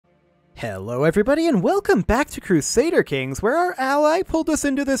Hello everybody and welcome back to Crusader Kings, where our ally pulled us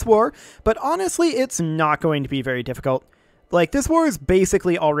into this war, but honestly it's not going to be very difficult. Like, this war is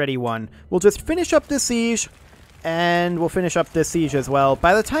basically already won. We'll just finish up this siege, and we'll finish up this siege as well.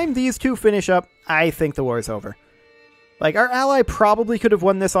 By the time these two finish up, I think the war is over. Like, our ally probably could have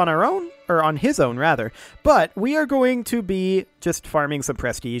won this on our own, or on his own rather, but we are going to be just farming some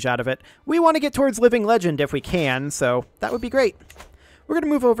prestige out of it. We want to get towards Living Legend if we can, so that would be great. We're going to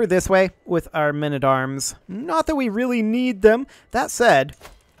move over this way with our men-at-arms. Not that we really need them. That said,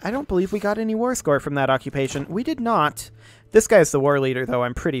 I don't believe we got any war score from that occupation. We did not. This guy's the war leader, though,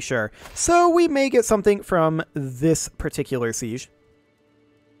 I'm pretty sure. So we may get something from this particular siege.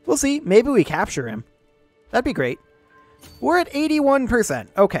 We'll see. Maybe we capture him. That'd be great. We're at 81%.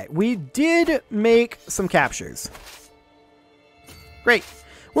 Okay, we did make some captures. Great.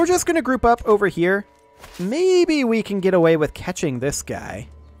 We're just going to group up over here. Maybe we can get away with catching this guy.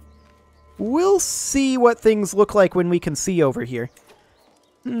 We'll see what things look like when we can see over here.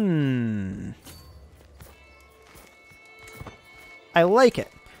 I like it.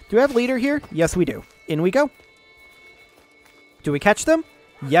 Do we have leader here? Yes, we do. In we go. Do we catch them?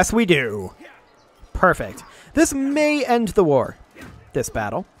 Yes, we do. Perfect. This may end the war. This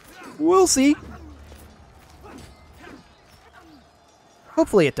battle. We'll see.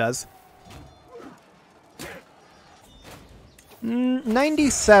 Hopefully it does.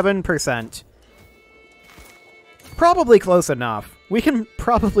 97%. Probably close enough. We can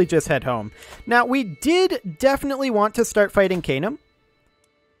probably just head home. Now, we did definitely want to start fighting Canaan.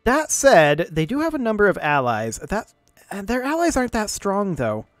 That said, they do have a number of allies. Their allies aren't that strong,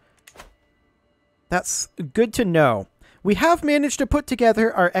 though. That's good to know. We have managed to put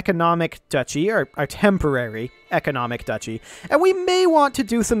together our economic duchy, our temporary economic duchy, and we may want to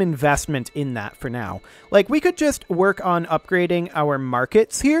do some investment in that for now. Like, we could just work on upgrading our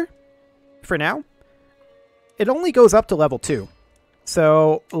markets here for now. It only goes up to level 2.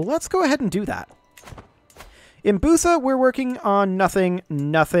 So let's go ahead and do that. In Busa, we're working on nothing,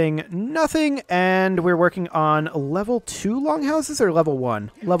 and we're working on level 2 longhouses or level 1?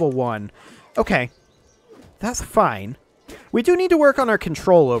 Level 1. Okay, that's fine. We do need to work on our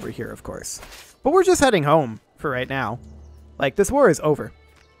control over here, of course. But we're just heading home for right now. Like, this war is over.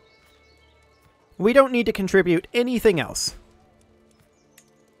 We don't need to contribute anything else.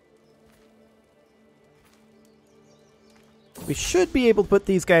 We should be able to put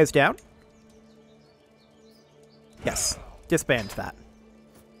these guys down. Yes, disband that.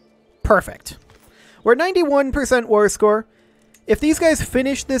 Perfect. We're 91% war score. If these guys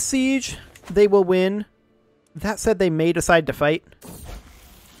finish this siege, they will win. That said, they may decide to fight.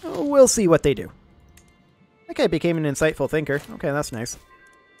 We'll see what they do. That guy became an insightful thinker. Okay, that's nice.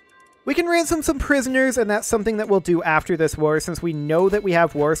 We can ransom some prisoners, and that's something that we'll do after this war, since we know that we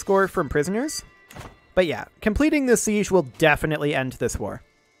have war score from prisoners. But yeah, completing this siege will definitely end this war.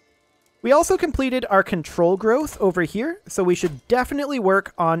 We also completed our control growth over here, so we should definitely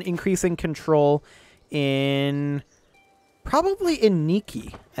work on increasing control in... probably in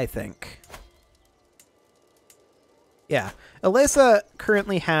Niki, I think. Yeah, Alyssa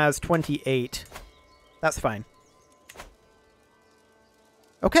currently has 28. That's fine.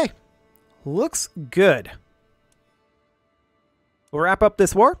 Okay, looks good. We'll wrap up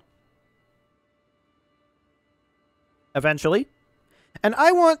this war. Eventually. And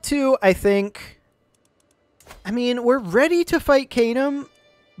I want to, I think... I mean, we're ready to fight Canaan,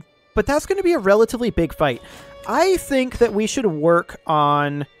 but that's going to be a relatively big fight. I think that we should work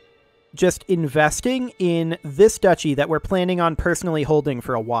on just investing in this duchy that we're planning on personally holding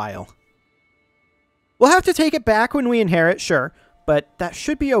for a while. We'll have to take it back when we inherit, sure, but that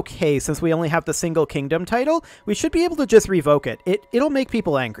should be okay since we only have the single kingdom title. We should be able to just revoke it. It'll make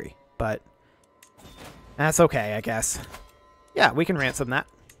people angry, but that's okay, I guess. Yeah, we can ransom that.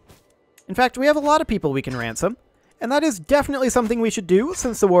 In fact, we have a lot of people we can ransom, and that is definitely something we should do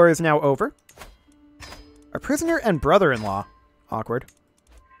since the war is now over. Our prisoner and brother-in-law. Awkward.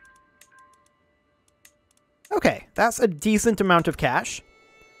 Okay, that's a decent amount of cash.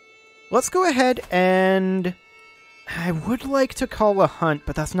 Let's go ahead and... I would like to call a hunt,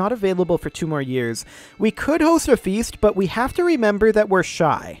 but that's not available for 2 more years. We could host a feast, but we have to remember that we're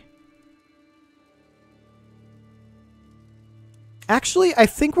shy. Actually, I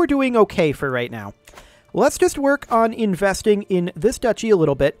think we're doing okay for right now. Let's just work on investing in this duchy a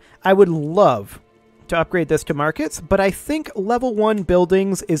little bit. I would love to upgrade this to markets, but I think level 1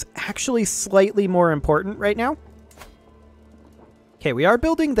 buildings is actually slightly more important right now. Okay, we are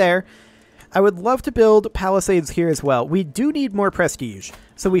building there. I would love to build palisades here as well. We do need more prestige,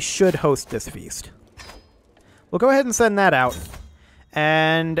 so we should host this feast. We'll go ahead and send that out.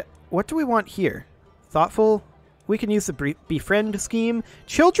 And what do we want here? Thoughtful. We can use the befriend scheme.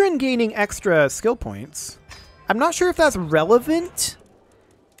 Children gaining extra skill points. I'm not sure if that's relevant.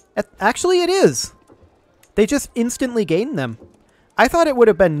 Actually, it is. They just instantly gain them. I thought it would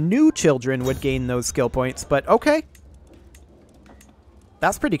have been new children would gain those skill points, but okay.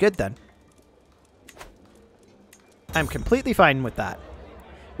 That's pretty good then. I'm completely fine with that.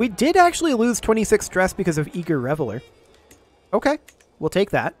 We did actually lose 26 stress because of Eager Reveler. Okay, we'll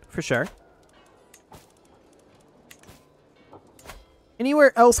take that for sure.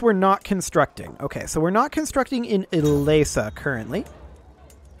 Anywhere else we're not constructing? Okay, so we're not constructing in Ilesa currently.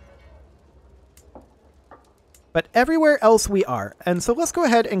 But everywhere else we are. And so let's go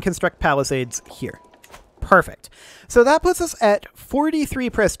ahead and construct palisades here. Perfect. So that puts us at 43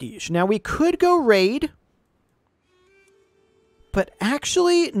 prestige. Now we could go raid. But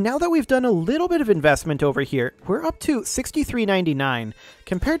actually, now that we've done a little bit of investment over here, we're up to 63.99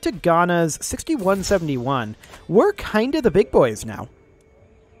 compared to Ghana's 61.71. We're kind of the big boys now.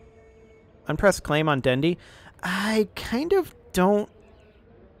 Unpressed claim on Dendi. I kind of don't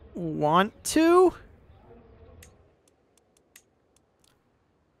want to.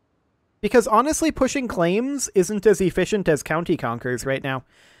 Because honestly, pushing claims isn't as efficient as county conquers right now.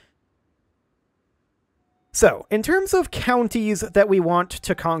 So, in terms of counties that we want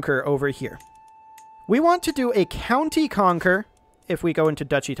to conquer over here, we want to do a county conquer, if we go into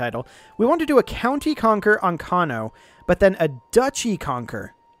duchy title. We want to do a county conquer on Kano, but then a duchy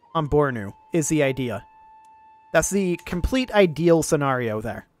conquer on Bornu is the idea. That's the complete ideal scenario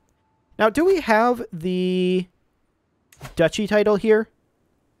there. Now, do we have the duchy title here?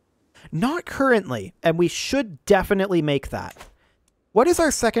 Not currently, and we should definitely make that. What is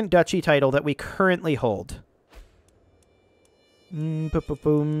our second duchy title that we currently hold?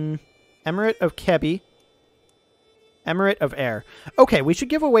 Emirate of Kebi. Emirate of Air. Okay, we should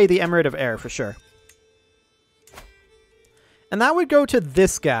give away the Emirate of Air for sure. And that would go to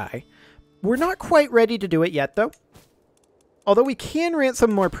this guy. We're not quite ready to do it yet, though. Although we can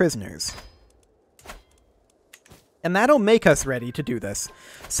ransom more prisoners. And that'll make us ready to do this.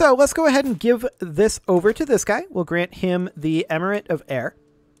 So let's go ahead and give this over to this guy. We'll grant him the Emirate of Air.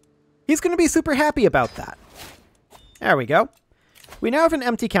 He's going to be super happy about that. There we go. We now have an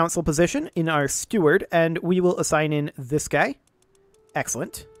empty council position in our steward, and we will assign in this guy.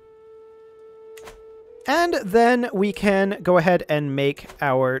 Excellent. And then we can go ahead and make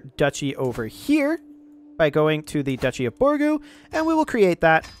our duchy over here by going to the Duchy of Borgu, and we will create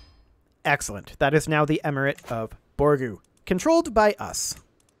that. Excellent. That is now the Emirate of Borgu, controlled by us.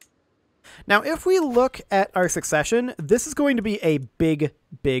 Now, if we look at our succession, this is going to be a big,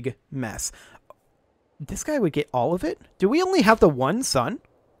 big mess. This guy would get all of it? Do we only have the one son?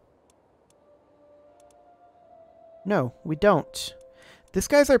 No, we don't. This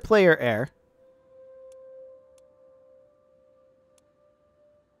guy's our player heir.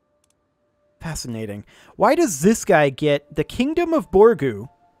 Fascinating. Why does this guy get the Kingdom of Borgu,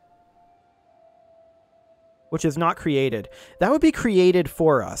 which is not created? That would be created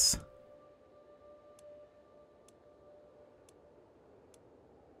for us.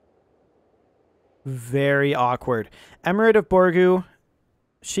 Very awkward. Emirate of Borgu,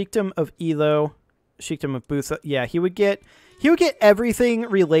 Sheikdom of Elo, Sheikdom of Busa. Yeah, he would get everything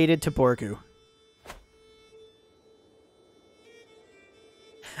related to Borgu.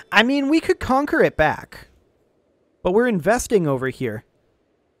 I mean, we could conquer it back, but we're investing over here.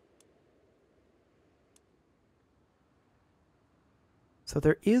 So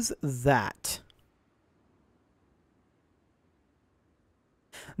there is that.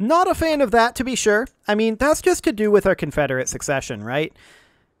 Not a fan of that, to be sure. I mean, that's just to do with our Confederate succession, right?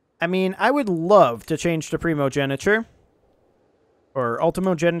 I mean, I would love to change to primogeniture, or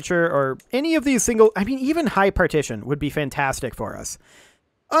ultimogeniture, or any of these single... I mean, even high partition would be fantastic for us.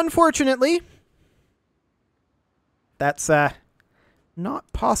 Unfortunately, that's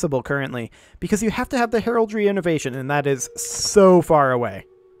not possible currently, because you have to have the heraldry innovation, and that is so far away.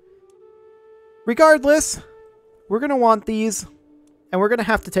 Regardless, we're going to want these, and we're going to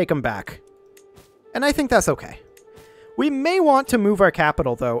have to take them back. And I think that's okay. We may want to move our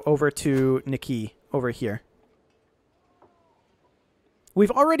capital, though, over to Niki, over here.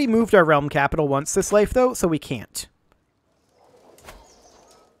 We've already moved our realm capital once this life, though, so we can't.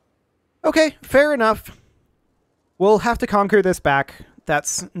 Okay, fair enough. We'll have to conquer this back.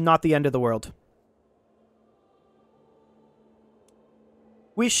 That's not the end of the world.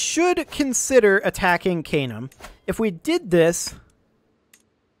 We should consider attacking Canaan. If we did this...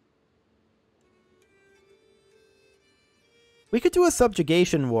 we could do a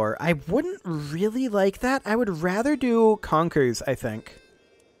subjugation war. I wouldn't really like that. I would rather do conquers, I think.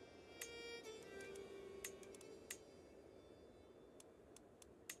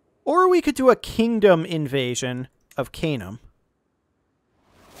 Or we could do a kingdom invasion of Canaan.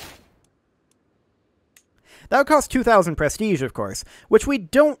 That would cost 2,000 prestige, of course, which we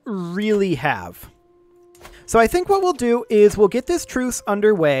don't really have. So I think what we'll do is we'll get this truce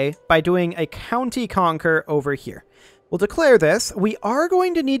underway by doing a county conquer over here. We'll declare this. We are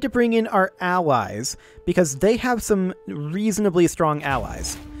going to need to bring in our allies because they have some reasonably strong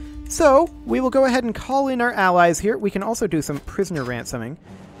allies. So we will go ahead and call in our allies here. We can also do some prisoner ransoming.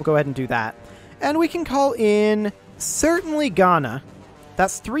 We'll go ahead and do that. And we can call in certainly Ghana.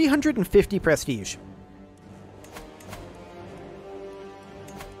 That's 350 prestige.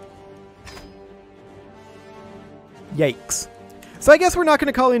 Yikes. So I guess we're not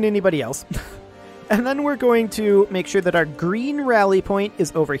going to call in anybody else. And then we're going to make sure that our green rally point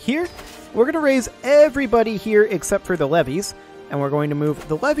is over here. We're going to raise everybody here except for the levies. And we're going to move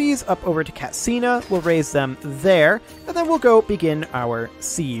the levies up over to Katsina. We'll raise them there. And then we'll go begin our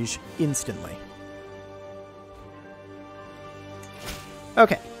siege instantly.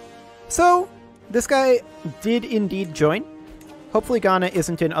 Okay. So this guy did indeed join. Hopefully Ghana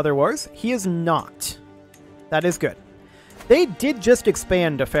isn't in other wars. He is not. That is good. They did just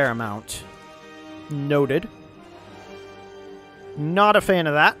expand a fair amount. Noted. Not a fan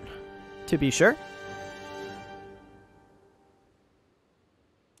of that, to be sure.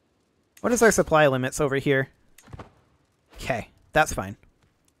 What is our supply limits over here? Okay, that's fine.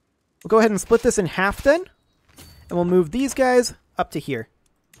 We'll go ahead and split this in half then. And we'll move these guys up to here.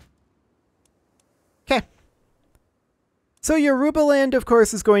 Okay. So Yorubaland, of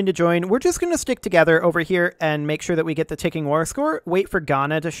course, is going to join. We're just going to stick together over here and make sure that we get the ticking war score. Wait for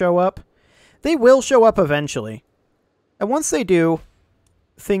Ghana to show up. They will show up eventually. And once they do,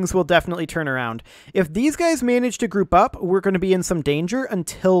 things will definitely turn around. If these guys manage to group up, we're going to be in some danger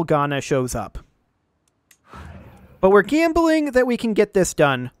until Ghana shows up. But we're gambling that we can get this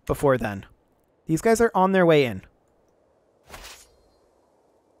done before then. These guys are on their way in.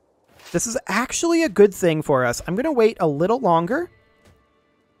 This is actually a good thing for us. I'm going to wait a little longer.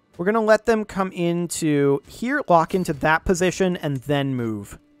 We're going to let them come into here, lock into that position, and then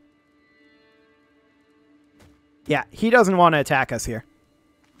move. Yeah, he doesn't want to attack us here.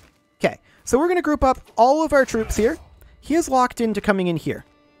 Okay, so we're going to group up all of our troops here. He is locked into coming in here.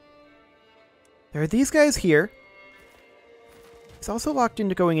 There are these guys here. He's also locked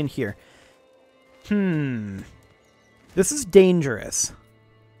into going in here. This is dangerous.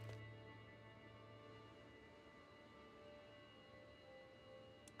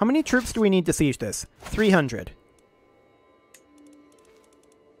 How many troops do we need to siege this? 300.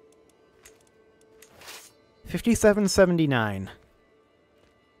 5779.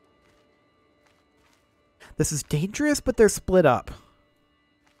 This is dangerous, but they're split up.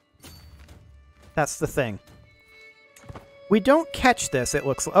 That's the thing. We don't catch this, it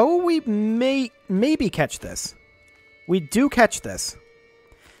looks like. Oh, we maybe catch this. We do catch this.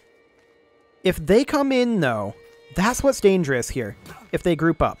 If they come in, though, that's what's dangerous here. If they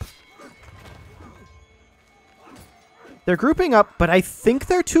group up. They're grouping up, but I think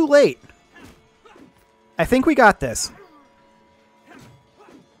they're too late. I think we got this.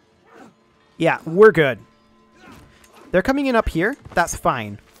 Yeah, we're good. They're coming in up here. That's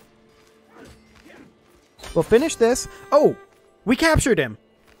fine. We'll finish this. Oh, we captured him.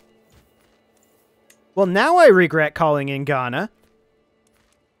 Well, now I regret calling in Ghana.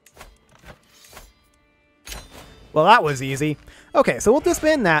 Well, that was easy. Okay, so we'll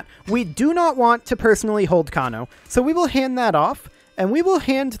disband that. We do not want to personally hold Kano, so we will hand that off, and we will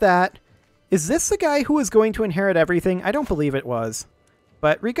hand that... Is this the guy who was going to inherit everything? I don't believe it was.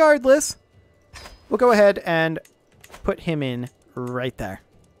 But regardless, we'll go ahead and put him in right there.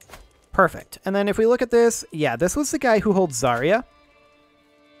 Perfect. And then if we look at this, yeah, this was the guy who holds Zaria.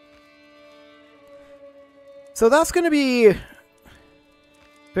 So that's going to be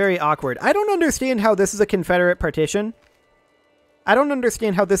very awkward. I don't understand how this is a Confederate partition. I don't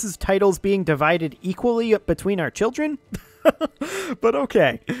understand how this is titles being divided equally between our children. But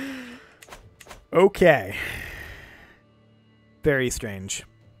okay. Okay. Very strange.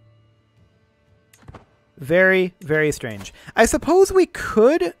 Very, very strange. I suppose we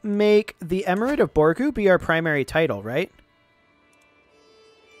could make the Emirate of Borgu be our primary title, right?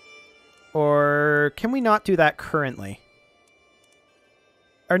 Or can we not do that currently?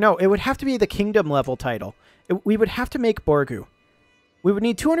 Or no, it would have to be the kingdom level title. We would have to make Borgu. We would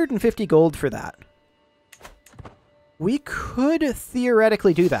need 250 gold for that. We could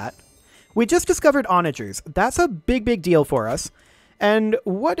theoretically do that. We just discovered onagers. That's a big, big deal for us. And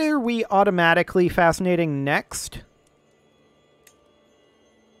what are we automatically fascinating next?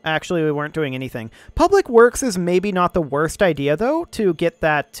 Actually, we weren't doing anything. Public Works is maybe not the worst idea, though, to get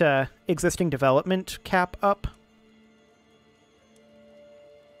that existing development cap up.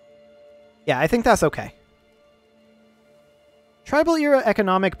 Yeah, I think that's okay. Tribal era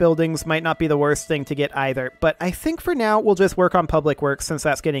economic buildings might not be the worst thing to get either, but I think for now we'll just work on Public Works since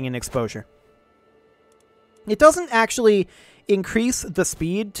that's getting an exposure. It doesn't actually increase the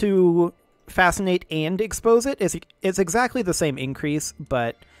speed to fascinate and expose it. It's exactly the same increase,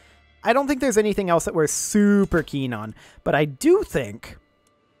 but I don't think there's anything else that we're super keen on. But I do think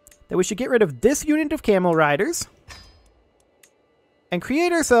that we should get rid of this unit of camel riders and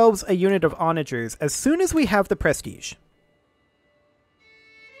create ourselves a unit of onagers as soon as we have the prestige.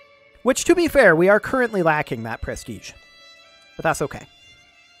 Which, to be fair, we are currently lacking that prestige. But that's okay.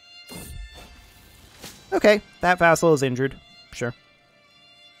 Okay, that vassal is injured. Sure.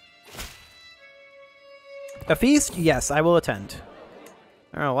 A feast? Yes, I will attend.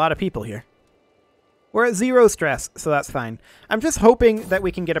 There are a lot of people here. We're at 0 stress, so that's fine. I'm just hoping that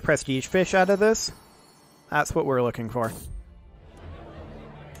we can get a prestige fish out of this. That's what we're looking for.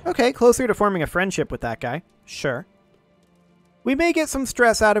 Okay, closer to forming a friendship with that guy. Sure. We may get some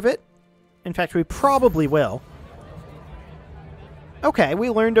stress out of it. In fact, we probably will. Okay, we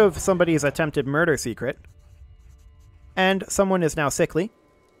learned of somebody's attempted murder secret. And someone is now sickly.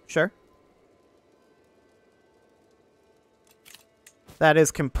 Sure. That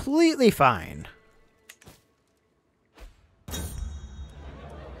is completely fine.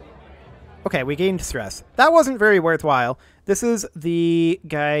 Okay, we gained stress. That wasn't very worthwhile. This is the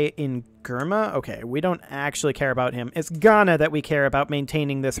guy in Gurma. Okay, we don't actually care about him. It's Ghana that we care about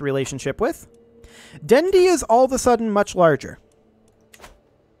maintaining this relationship with. Dendi is all of a sudden much larger.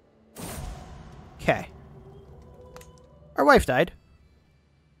 Okay. Our wife died.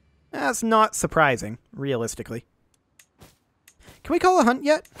 That's not surprising, realistically. Can we call a hunt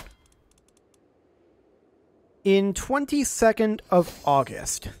yet? In 22nd of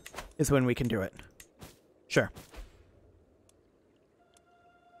August is when we can do it. Sure.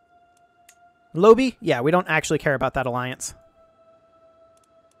 Lobi? Yeah, we don't actually care about that alliance.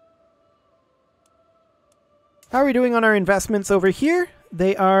 How are we doing on our investments over here?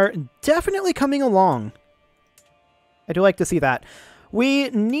 They are definitely coming along. I do like to see that. We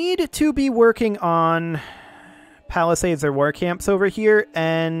need to be working on palisades or war camps over here,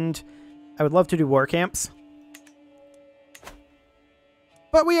 and I would love to do war camps.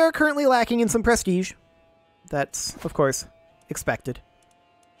 But we are currently lacking in some prestige. That's, of course, expected.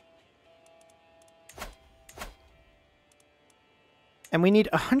 And we need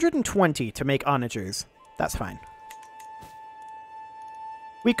 120 to make onagers. That's fine.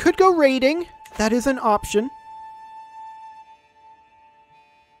 We could go raiding. That is an option.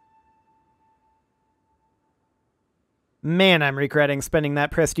 Man, I'm regretting spending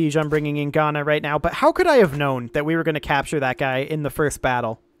that prestige on bringing in Ghana right now, but how could I have known that we were going to capture that guy in the first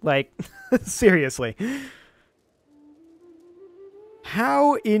battle? Like, seriously.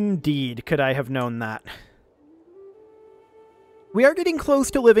 How indeed could I have known that? We are getting close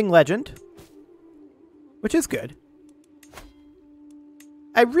to Living Legend, which is good.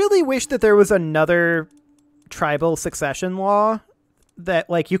 I really wish that there was another tribal succession law that,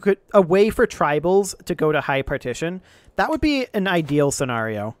 like, you could, a way for tribals to go to high partition. That would be an ideal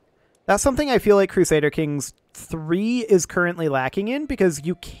scenario. That's something I feel like Crusader Kings 3 is currently lacking in, because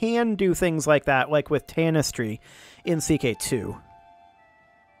you can do things like that, like with Tanistry in CK2.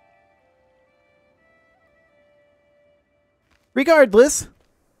 Regardless,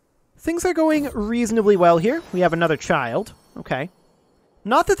 things are going reasonably well here. We have another child. Okay.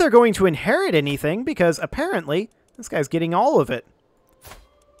 Not that they're going to inherit anything, because apparently this guy's getting all of it.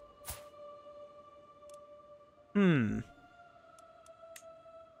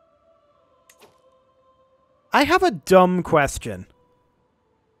 I have a dumb question.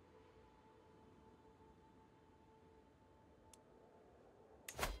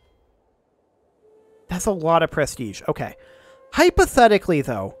 That's a lot of prestige. Okay. Hypothetically,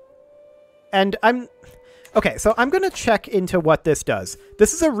 though, and okay, so I'm going to check into what this does.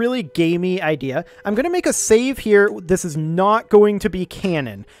 This is a really gamey idea. I'm going to make a save here. This is not going to be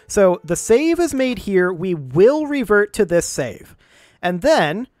canon. So the save is made here. We will revert to this save. And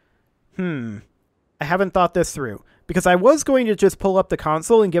then, I haven't thought this through, because I was going to just pull up the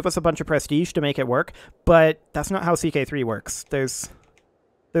console and give us a bunch of prestige to make it work, but that's not how CK3 works. There's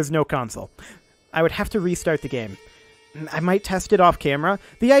no console. I would have to restart the game. I might test it off camera.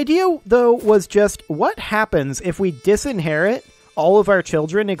 The idea, though, was just what happens if we disinherit all of our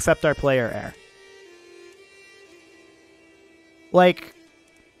children except our player heir? Like,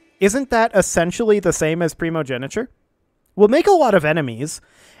 isn't that essentially the same as primogeniture? We'll make a lot of enemies,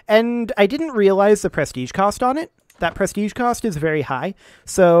 and I didn't realize the prestige cost on it. That prestige cost is very high,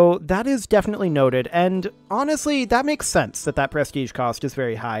 so that is definitely noted, and honestly, that makes sense that that prestige cost is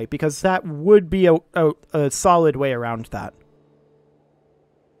very high, because that would be a solid way around that.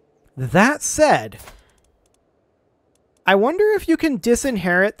 That said, I wonder if you can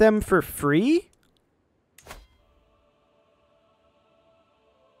disinherit them for free?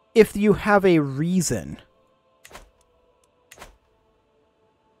 If you have a reason.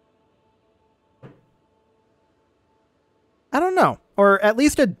 I don't know. Or at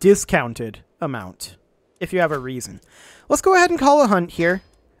least a discounted amount, if you have a reason. Let's go ahead and call a hunt here.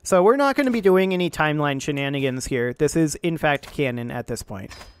 So we're not going to be doing any timeline shenanigans here. This is, in fact, canon at this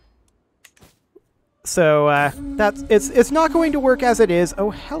point. So, it's not going to work as it is.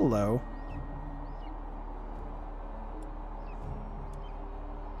 Oh, hello.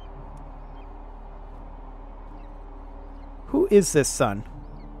 Who is this son?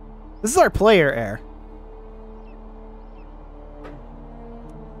 This is our player heir.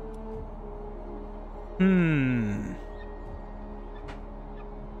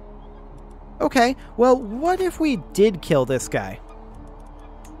 Okay, well, what if we did kill this guy?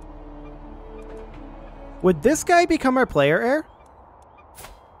 Would this guy become our player heir?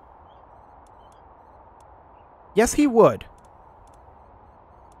 Yes, he would.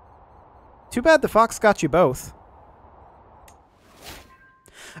 Too bad the fox got you both.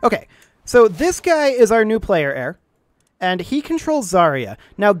 Okay, so this guy is our new player heir, and he controls Zarya.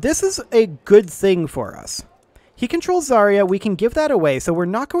 Now, this is a good thing for us. He controls Zarya, we can give that away, so we're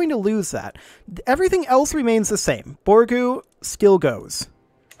not going to lose that. Everything else remains the same. Borgu still goes.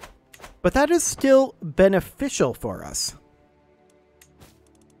 But that is still beneficial for us.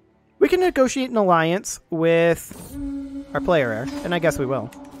 We can negotiate an alliance with our player heir, and I guess we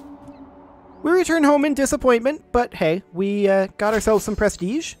will. We return home in disappointment, but hey, we got ourselves some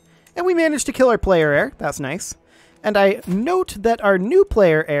prestige, and we managed to kill our player heir. That's nice. And I note that our new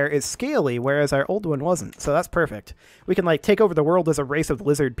player heir is scaly, whereas our old one wasn't, so that's perfect. We can, like, take over the world as a race of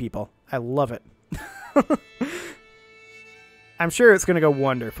lizard people. I love it. I'm sure it's going to go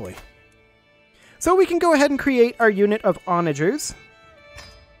wonderfully. So we can go ahead and create our unit of onagers,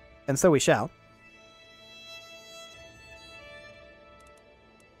 and so we shall.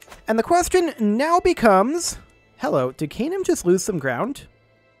 And the question now becomes, hello, did Canaan just lose some ground?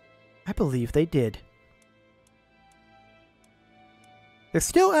 I believe they did. They're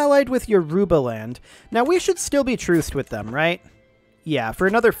still allied with Yoruba land. Now, we should still be truced with them, right? Yeah, for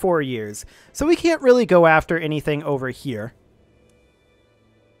another 4 years. So we can't really go after anything over here.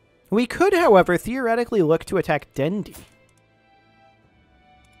 We could, however, theoretically look to attack Dendi.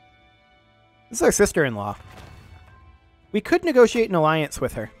 This is our sister-in-law. We could negotiate an alliance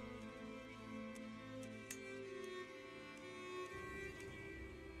with her.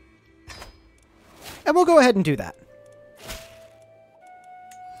 And we'll go ahead and do that.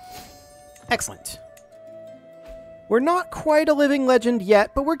 Excellent. We're not quite a living legend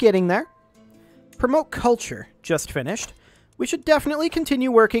yet, but we're getting there. Promote culture, just finished. We should definitely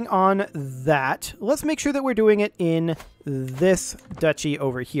continue working on that. Let's make sure that we're doing it in this duchy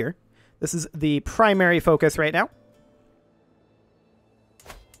over here. This is the primary focus right now.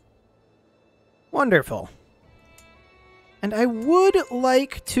 Wonderful. And I would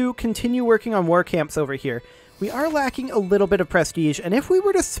like to continue working on war camps over here. We are lacking a little bit of prestige, and if we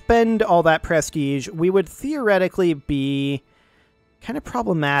were to spend all that prestige, we would theoretically be kind of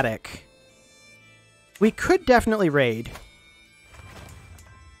problematic. We could definitely raid.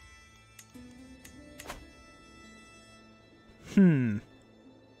 I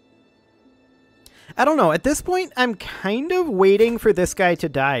don't know. At this point, I'm kind of waiting for this guy to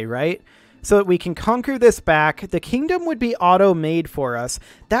die, right? So that we can conquer this back. The kingdom would be auto-made for us.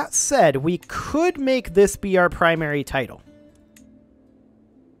 That said, we could make this be our primary title.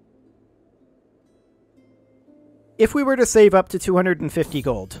 If we were to save up to 250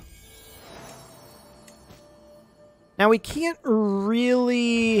 gold. Now, we can't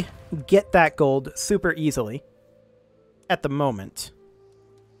really get that gold super easily at the moment.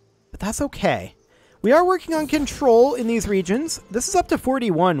 But that's okay. We are working on control in these regions. This is up to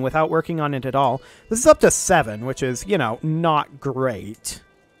 41 without working on it at all. This is up to 7, which is, you know, not great.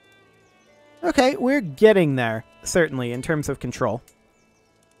 Okay, we're getting there, certainly, in terms of control.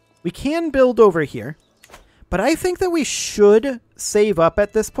 We can build over here, but I think that we should save up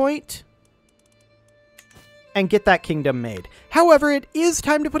at this point and get that kingdom made. However, it is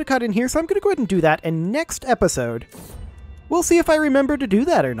time to put a cut in here, so I'm going to go ahead and do that, and next episode, we'll see if I remember to do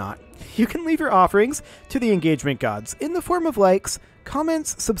that or not. You can leave your offerings to the engagement gods in the form of likes,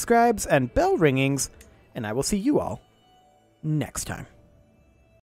 comments, subscribes, and bell ringings, and I will see you all next time.